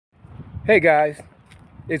Hey guys,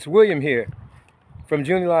 it's William here from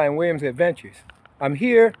Junior Lion Williams Adventures. I'm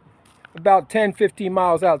here about 10-15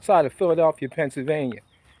 miles outside of Philadelphia, Pennsylvania.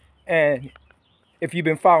 And if you've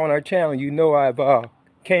been following our channel, you know I've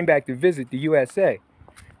came back to visit the USA.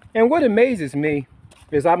 And what amazes me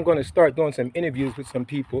is I'm going to start doing some interviews with some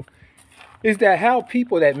people, is that how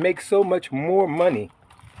people that make so much more money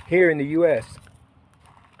here in the US,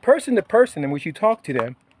 person to person, in which you talk to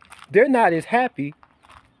them, they're not as happy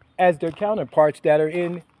as their counterparts that are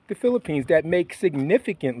in the Philippines that make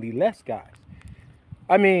significantly less, guys.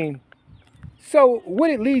 I mean, so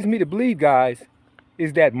what it leads me to believe, guys,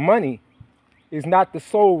 is that money is not the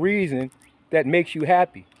sole reason that makes you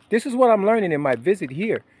happy. This is what I'm learning in my visit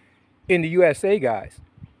here in the USA, guys.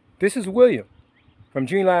 This is William from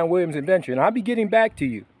Junior Lion Williams Adventure, and I'll be getting back to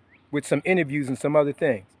you with some interviews and some other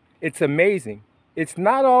things. It's amazing. It's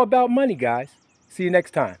not all about money, guys. See you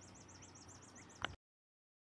next time.